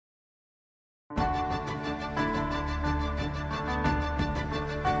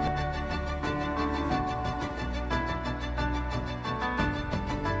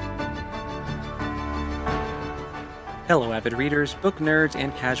Hello, avid readers, book nerds,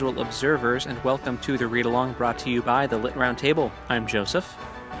 and casual observers, and welcome to the read-along brought to you by the Lit Round Table. I'm Joseph.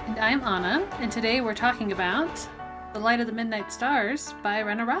 And I'm Anna, and today we're talking about The Light of the Midnight Stars by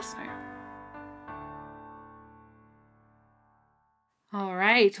Rena Rossner. All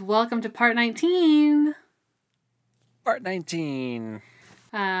right, welcome to part 19. Part 19.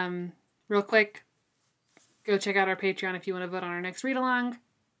 Real quick, go check out our Patreon if you want to vote on our next read-along.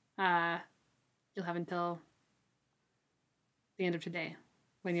 You'll have until the end of today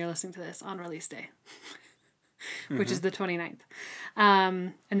when you're listening to this on release day, which is the 29th.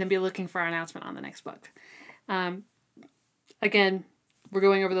 And then be looking for our announcement on the next book. Again, we're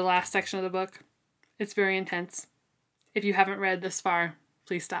going over the last section of the book. It's very intense. If you haven't read this far,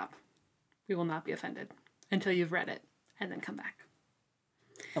 please stop. We will not be offended until you've read it and then come back.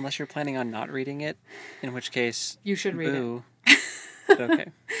 Unless you're planning on not reading it, in which case... You should read it. But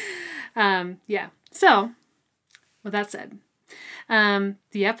okay. Yeah. So, with that said,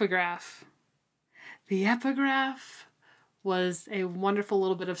 the epigraph. The epigraph was a wonderful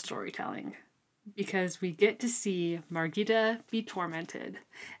little bit of storytelling because we get to see Margita be tormented,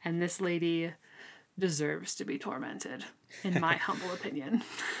 and this lady deserves to be tormented, in my humble opinion.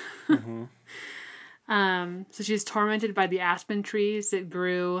 So she's tormented by the aspen trees that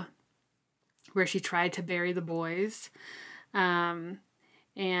grew where she tried to bury the boys. And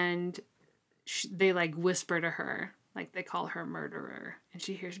they like whisper to her, like they call her murderer, and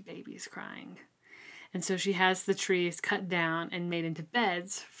she hears babies crying. And so she has the trees cut down and made into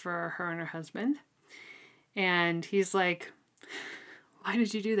beds for her and her husband. And he's like, why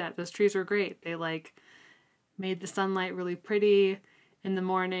did you do that? Those trees were great. They like made the sunlight really pretty in the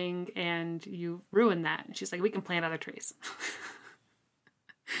morning, and you ruined that. And she's like, we can plant other trees.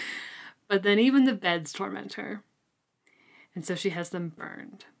 But then even the beds torment her. And so she has them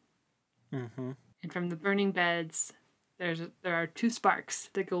burned. And from the burning beds, there are two sparks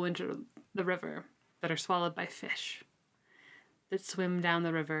that go into the river that are swallowed by fish that swim down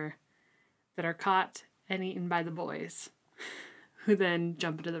the river, that are caught and eaten by the boys, who then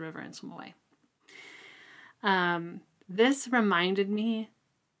jump into the river and swim away. This reminded me,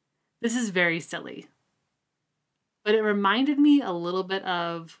 this is very silly, but it reminded me a little bit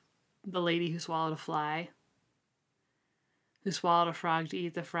of the lady who swallowed a fly, who swallowed a frog to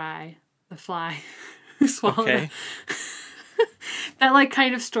eat the fly who swallowed that like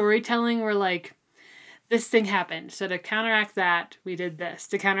kind of storytelling where like this thing happened, so to counteract that we did this,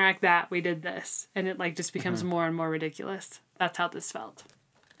 to counteract that we did this, and it like just becomes more and more ridiculous. That's how this felt,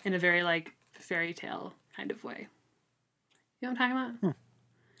 in a very like fairy tale kind of way. You know what I'm talking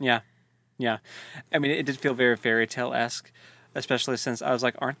about? Yeah. I mean, it did feel very fairy tale-esque, especially since I was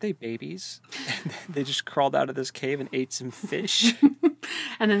like, aren't they babies? They just crawled out of this cave and ate some fish.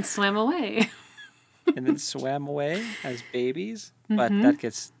 And then swam away. And then swam away as babies. But that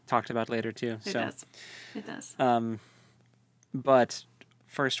gets talked about later, too. It does. But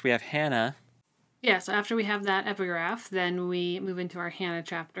first we have Hannah. Yeah, so after we have that epigraph, then we move into our Hannah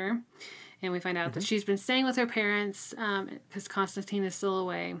chapter. And we find out that she's been staying with her parents because Constantine is still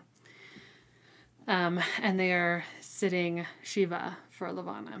away. And they are sitting Shiva for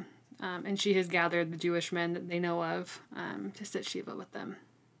Levana. And she has gathered the Jewish men that they know of to sit Shiva with them.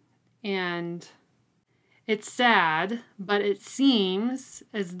 And it's sad, but it seems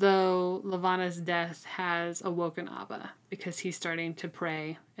as though Levana's death has awoken Abba because he's starting to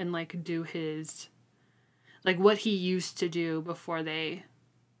pray and like do his, like what he used to do before they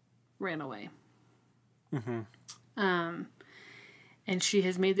ran away. And she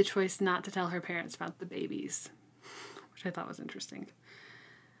has made the choice not to tell her parents about the babies, which I thought was interesting.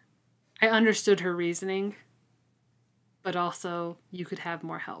 I understood her reasoning, but also you could have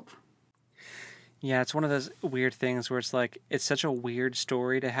more help. Yeah, it's one of those weird things where it's like, it's such a weird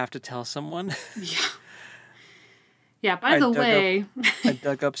story to have to tell someone. Yeah, by the way... I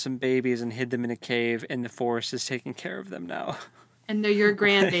dug up some babies and hid them in a cave, and the forest is taking care of them now. And they're your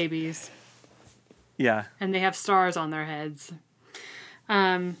grandbabies. Yeah. And they have stars on their heads.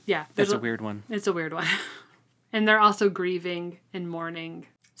 Yeah. That's a weird one. It's a weird one. And they're also grieving and mourning.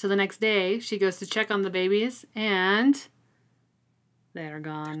 So the next day, she goes to check on the babies, and they are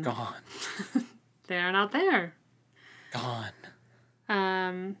gone. They're gone. They are not there.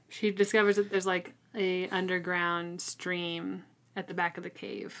 Gone. She discovers that there's like a underground stream at the back of the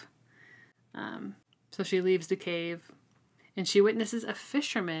cave. So she leaves the cave, and she witnesses a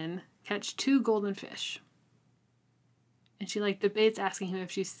fisherman catch 2 golden fish. And she like debates asking him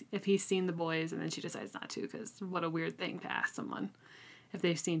if he's seen the boys, and then she decides not to, because what a weird thing to ask someone if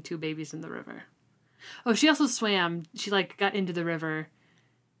they've seen 2 babies in the river. Oh, she also swam. She like got into the river.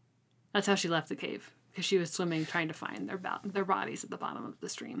 That's how she left the cave. because she was swimming trying to find their bodies at the bottom of the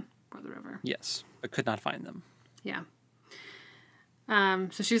stream or the river. Yes, but could not find them. Yeah.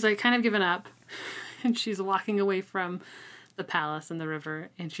 So she's like kind of given up, and she's walking away from the palace and the river,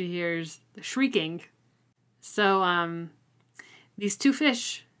 and she hears the shrieking. So these two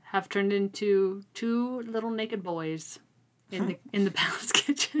fish have turned into two little naked boys in the palace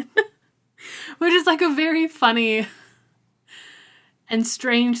kitchen, which is like a very funny and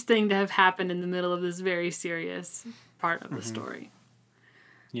strange thing to have happened in the middle of this very serious part of the story.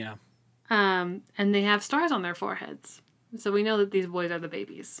 Yeah. And they have stars on their foreheads. So we know that these boys are the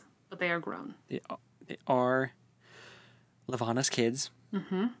babies, but they are grown. They are Levana's kids.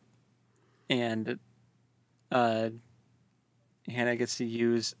 Mm-hmm. And Hannah gets to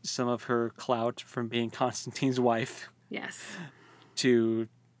use some of her clout from being Constantine's wife. Yes. To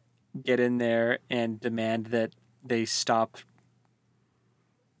get in there and demand that they stop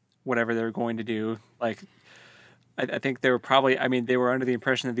whatever they're going to do. Like, I think they were probably, they were under the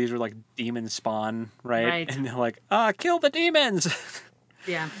impression that these were like demon spawn, right? And they're like, kill the demons!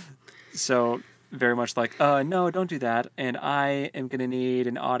 Yeah. So, very much like, no, don't do that. And I am going to need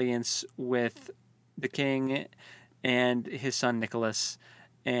an audience with the king and his son Nicholas.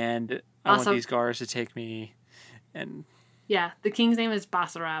 And I want these guards to take me. And yeah, the king's name is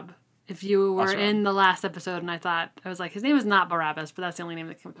Basarab. If you were in the last episode and I was like, his name is not Barabbas, but that's the only name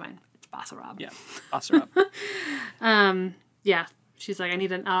that came to mind. It's Basarab. Yeah, Basarab. Yeah, she's like, I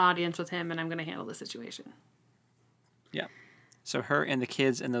need an audience with him and I'm going to handle the situation. Yeah. So her and the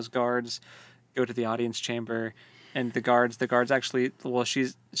kids and those guards go to the audience chamber, and the guards actually, well,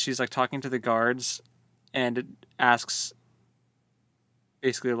 she's like talking to the guards and asks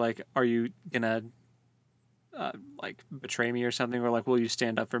basically like, are you going to like betray me or something, or like, will you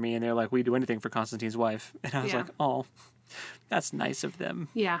stand up for me? And they're like, we do anything for Constantine's wife. And I was like, oh, that's nice of them.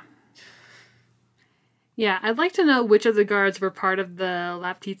 Yeah. Yeah, I'd like to know which of the guards were part of the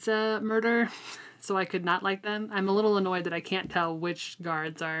Laptitza murder, so I could not like them. I'm a little annoyed that I can't tell which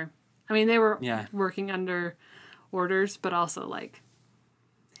guards are. They were working under orders, but also like,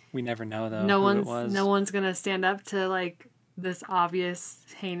 we never know though. No one's gonna stand up to like this obvious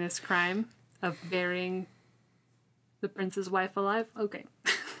heinous crime of burying the prince's wife alive. Okay.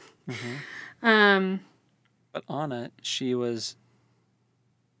 Mm-hmm. But Anna, she was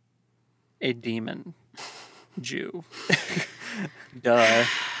a demon Jew. Duh.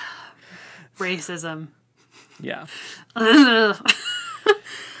 Racism. Yeah.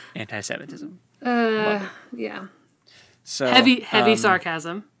 Anti-Semitism. Yeah. So heavy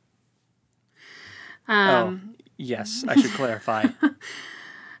sarcasm. Yes, I should clarify. I'm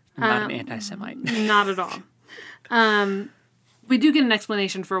not an anti-Semite. Not at all. We do get an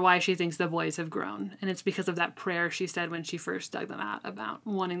explanation for why she thinks the boys have grown, and it's because of that prayer she said when she first dug them out about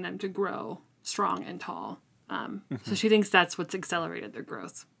wanting them to grow strong and tall. So she thinks that's what's accelerated their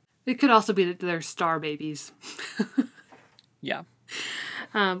growth. It could also be that they're star babies. Yeah.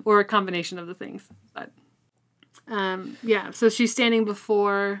 Or a combination of the things. But so she's standing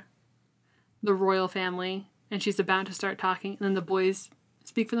before the royal family, and she's about to start talking, and then the boys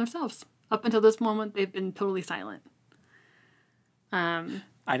speak for themselves. Up until this moment, they've been totally silent. I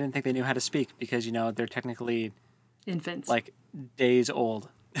didn't think they knew how to speak because, they're technically infants. Like days old.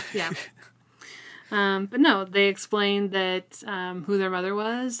 Yeah. But no, they explained that who their mother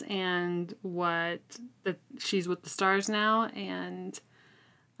was and that she's with the stars now, and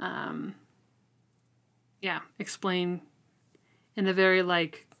explain in a very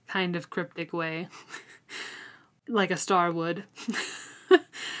like kind of cryptic way, like a star would,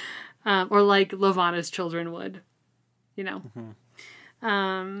 or like Levana's children would,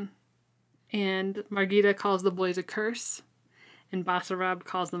 And Margita calls the boys a curse, and Basarab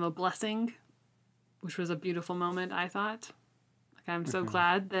calls them a blessing, which was a beautiful moment, I thought. Like, I'm so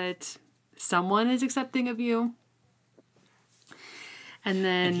glad that someone is accepting of you. And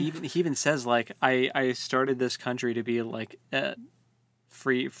then he even says, like, I started this country to be like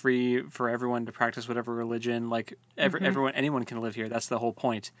free for everyone to practice whatever religion, like anyone can live here. That's the whole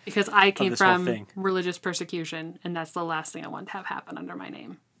point. Because I came from religious persecution, and that's the last thing I want to have happen under my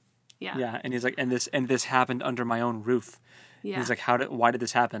name. Yeah. Yeah, and he's like, and this happened under my own roof. Yeah. And he's like, why did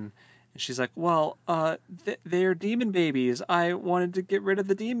this happen? And she's like, well, they're demon babies. I wanted to get rid of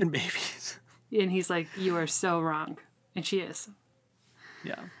the demon babies. And he's like, you are so wrong. And she is.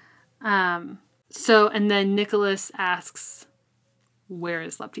 Yeah. So, and then Nicholas asks, where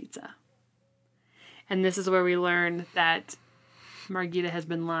is Laptitza? And this is where we learn that Margita has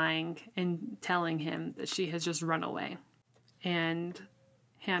been lying and telling him that she has just run away. And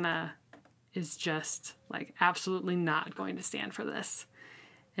Hannah is just, like, absolutely not going to stand for this.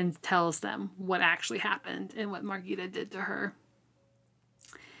 and tells them what actually happened and what Margita did to her.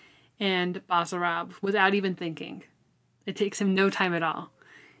 And Basarab, without even thinking, it takes him no time at all.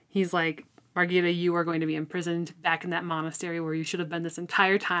 He's like, Margita, you are going to be imprisoned back in that monastery where you should have been this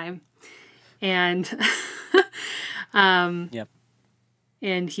entire time. And Yep.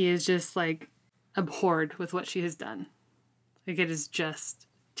 and he is just like abhorred with what she has done. Like, it is just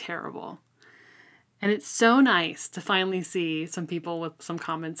terrible. And it's so nice to finally see some people with some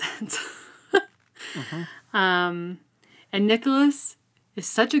common sense. And Nicholas is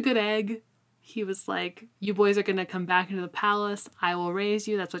such a good egg. He was like, you boys are going to come back into the palace. I will raise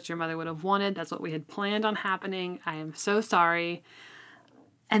you. That's what your mother would have wanted. That's what we had planned on happening. I am so sorry.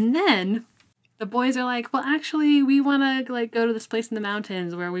 And then the boys are like, well, actually, we want to like go to this place in the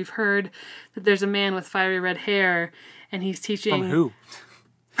mountains where we've heard that there's a man with fiery red hair and he's teaching. From who?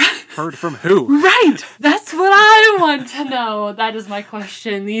 Heard from who? Right. That's what I want to know. That is my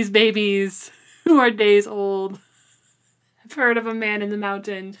question. These babies who are days old have heard of a man in the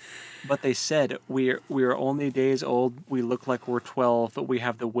mountain. But they said we're only days old. We look like we're 12, but we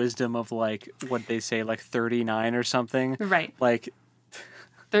have the wisdom of like what they say, like 39 or something. Right. Like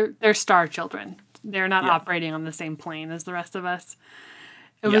they're star children. They're not operating on the same plane as the rest of us.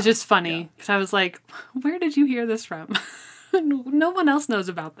 It was just funny because I was like, where did you hear this from? No one else knows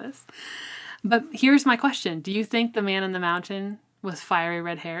about this. But here's my question. Do you think the man in the mountain with fiery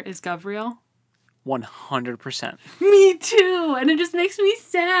red hair is Gavriel? 100%. Me too. And it just makes me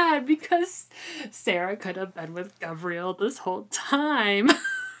sad because Sarah could have been with Gavriel this whole time.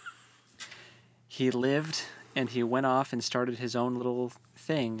 He lived and he went off and started his own little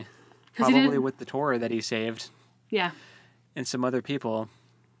thing. 'Cause he Probably didn't- with the Torah that he saved. Yeah. And some other people.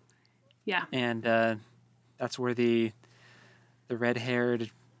 Yeah. And that's where the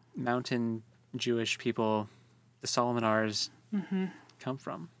red-haired mountain Jewish people, the Solomonars, come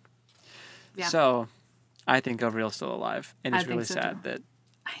from. Yeah. So, I think Gavriel's still alive. And it's I really think so, sad too. that,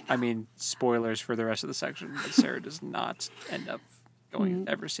 I mean, spoilers for the rest of the section, but Sarah does not end up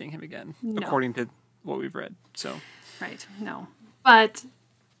ever seeing him again, according to what we've read. So, Right. No. But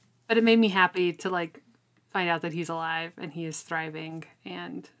it made me happy to like find out that he's alive and he is thriving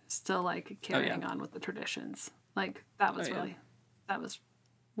and still like carrying on with the traditions. Like that was that was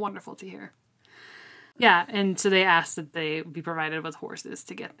wonderful to hear. Yeah, and so they asked that they be provided with horses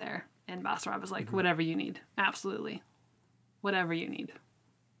to get there. And Basra was like, whatever you need. Absolutely. Whatever you need.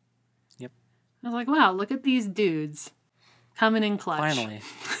 Yep. I was like, wow, look at these dudes coming in clutch. Finally.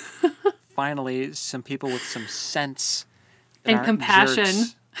 Finally, some people with some sense. And aren't compassion.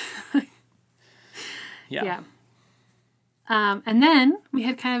 jerks. Yeah. And then we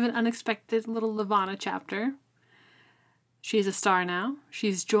had kind of an unexpected little Levana chapter. She's a star now.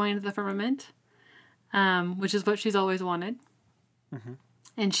 She's joined the firmament, which is what she's always wanted.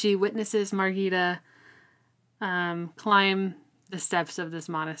 And she witnesses Margita climb the steps of this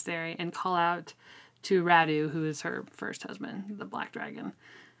monastery and call out to Radu, who is her first husband, the Black Dragon.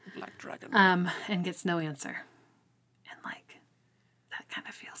 Black Dragon. And gets no answer. And like, that kind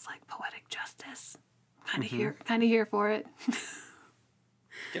of feels like poetic justice. Kind of here for it.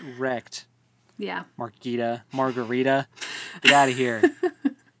 Get wrecked. Yeah. Margarita. Get out of here.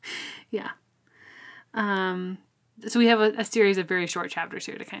 Yeah. So we have a series of very short chapters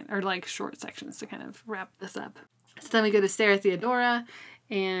here to or like short sections to kind of wrap this up. So then we go to Sarah Theodora,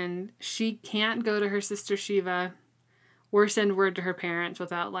 and she can't go to her sister Shiva or send word to her parents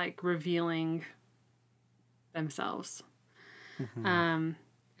without like revealing themselves. And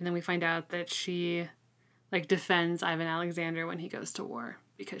then we find out that she like defends Ivan Alexander when he goes to war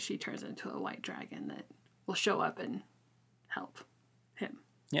because she turns into a white dragon that will show up and help him.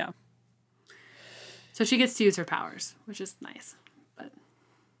 Yeah. So she gets to use her powers, which is nice. But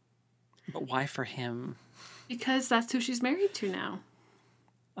why for him? Because that's who she's married to now.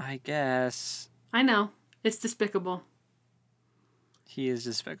 I guess. I know. It's despicable. He is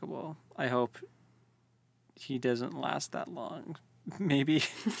despicable. I hope he doesn't last that long. Maybe.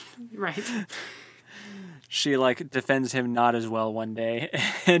 Right. She like defends him not as well one day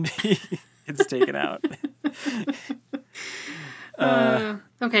and he gets taken out.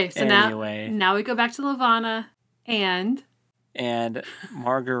 Okay, so anyway. now we go back to Levana and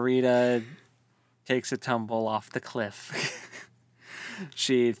Margarita takes a tumble off the cliff.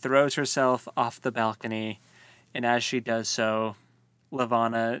 She throws herself off the balcony, and as she does so,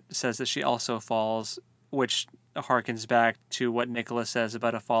 Levana says that she also falls, which harkens back to what Nicholas says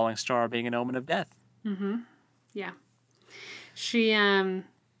about a falling star being an omen of death. Yeah. She,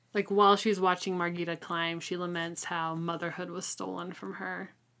 like, while she's watching Margita climb, she laments how motherhood was stolen from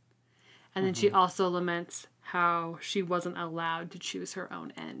her. And then she also laments how she wasn't allowed to choose her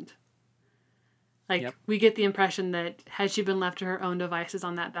own end. Like, Yep. we get the impression that had she been left to her own devices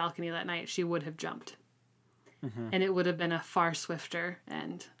on that balcony that night, she would have jumped. Mm-hmm. And it would have been a far swifter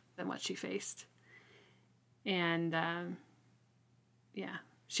end than what she faced. And, yeah.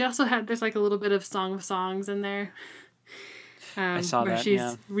 She also had, there's like a little bit of Song of Songs in there. I saw where that, she's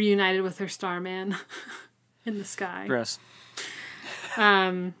yeah. reunited with her Starman in the sky. Gross.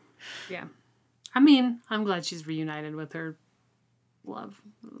 Yeah. I mean, I'm glad she's reunited with her love.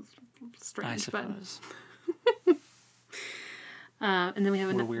 Strange, I suppose. but and then we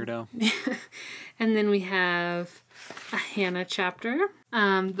have What a weirdo. and then we have a Hannah chapter.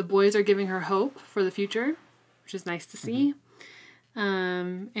 The boys are giving her hope for the future, which is nice to see.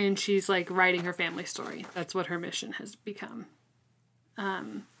 And she's like writing her family story. That's what her mission has become.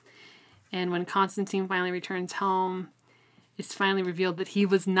 And when Constantine finally returns home, it's finally revealed that he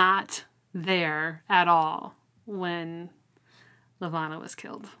was not there at all when Levana was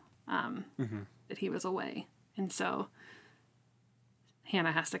killed. That he was away. And so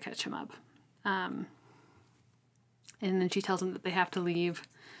Hannah has to catch him up. And then she tells him that they have to leave.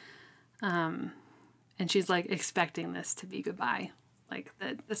 And she's like expecting this to be goodbye. Like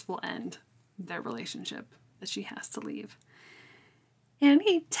that this will end their relationship, that she has to leave. And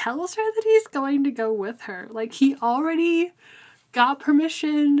he tells her that he's going to go with her. Like, he already got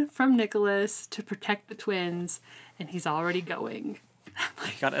permission from Nicholas to protect the twins, and he's already going.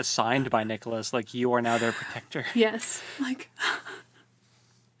 He got assigned by Nicholas, like, you are now their protector. Yes. Like,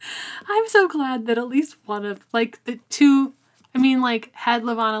 I'm so glad that at least one of, like, the two, I mean, like, had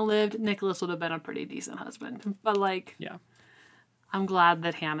Levana lived, Nicholas would have been a pretty decent husband. But, like, Yeah. I'm glad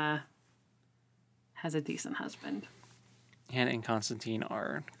that Hannah has a decent husband. Hannah and Constantine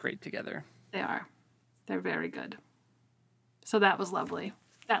are great together. They are. They're very good. So that was lovely.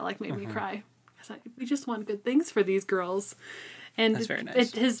 That, like, made me cry. Because we just want good things for these girls. And That's very nice.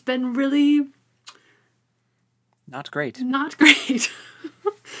 It has been really Not great. not great.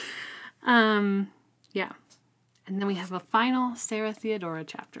 Yeah. And then we have a final Sarah Theodora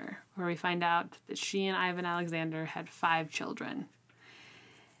chapter where we find out that she and Ivan Alexander had 5 children.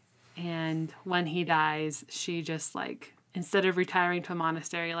 And when he dies, she just, like, instead of retiring to a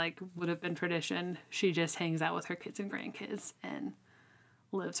monastery like would have been tradition, she just hangs out with her kids and grandkids and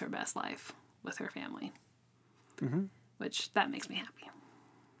lives her best life with her family. Which, that makes me happy.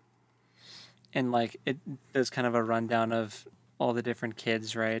 And, like, it does kind of a rundown of all the different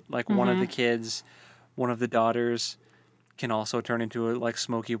kids, right? Like, one of the kids, one of the daughters can also turn into a, like,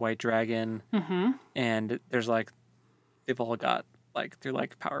 smoky white dragon. And there's, like, they've all got, like, they're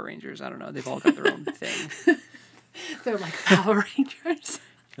like Power Rangers. I don't know. They've all got their own thing. They're like Power Rangers.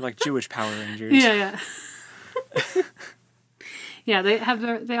 They're like Jewish Power Rangers. Yeah. Yeah, they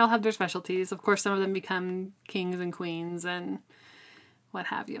all have their specialties. Of course, some of them become kings and queens and what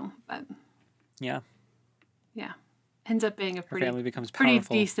have you. But Yeah. ends up being a Her family pretty becomes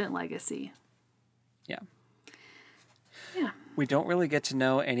powerful. decent legacy. Yeah. Yeah. We don't really get to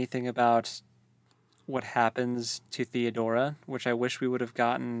know anything about what happens to Theodora, which I wish we would have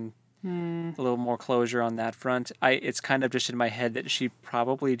gotten a little more closure on that front. It's kind of just in my head that she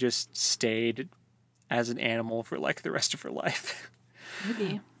probably just stayed as an animal for, like, the rest of her life.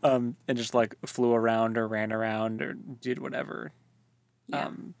 Maybe. And just, like, flew around or ran around or did whatever.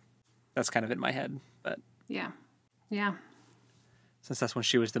 Yeah. That's kind of in my head, but Yeah. since that's when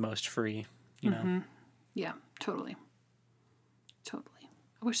she was the most free, you know. Yeah, totally.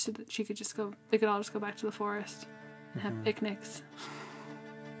 I wish that she could just go, they could all just go back to the forest and have picnics.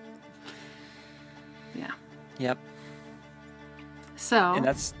 Yeah. Yep. So. And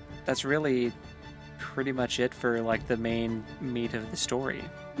that's really pretty much it for, like, the main meat of the story.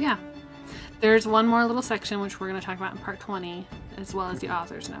 Yeah. There's one more little section which we're going to talk about in part 20, as well as the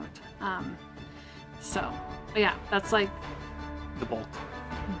author's note. But yeah, that's like The bulk.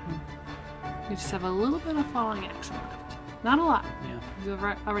 we just have a little bit of falling action left. Not a lot. Yeah. We've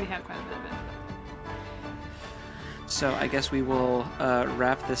already had quite a bit of it. So I guess we will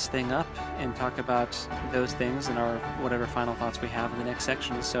wrap this thing up and talk about those things and our whatever final thoughts we have in the next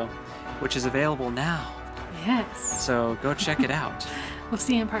section. So, which is available now. Yes. So go check it out. We'll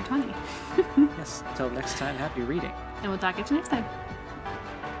see you in part 20. Yes. Until next time, happy reading. And we'll talk at you next time.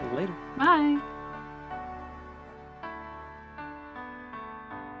 Later. Bye.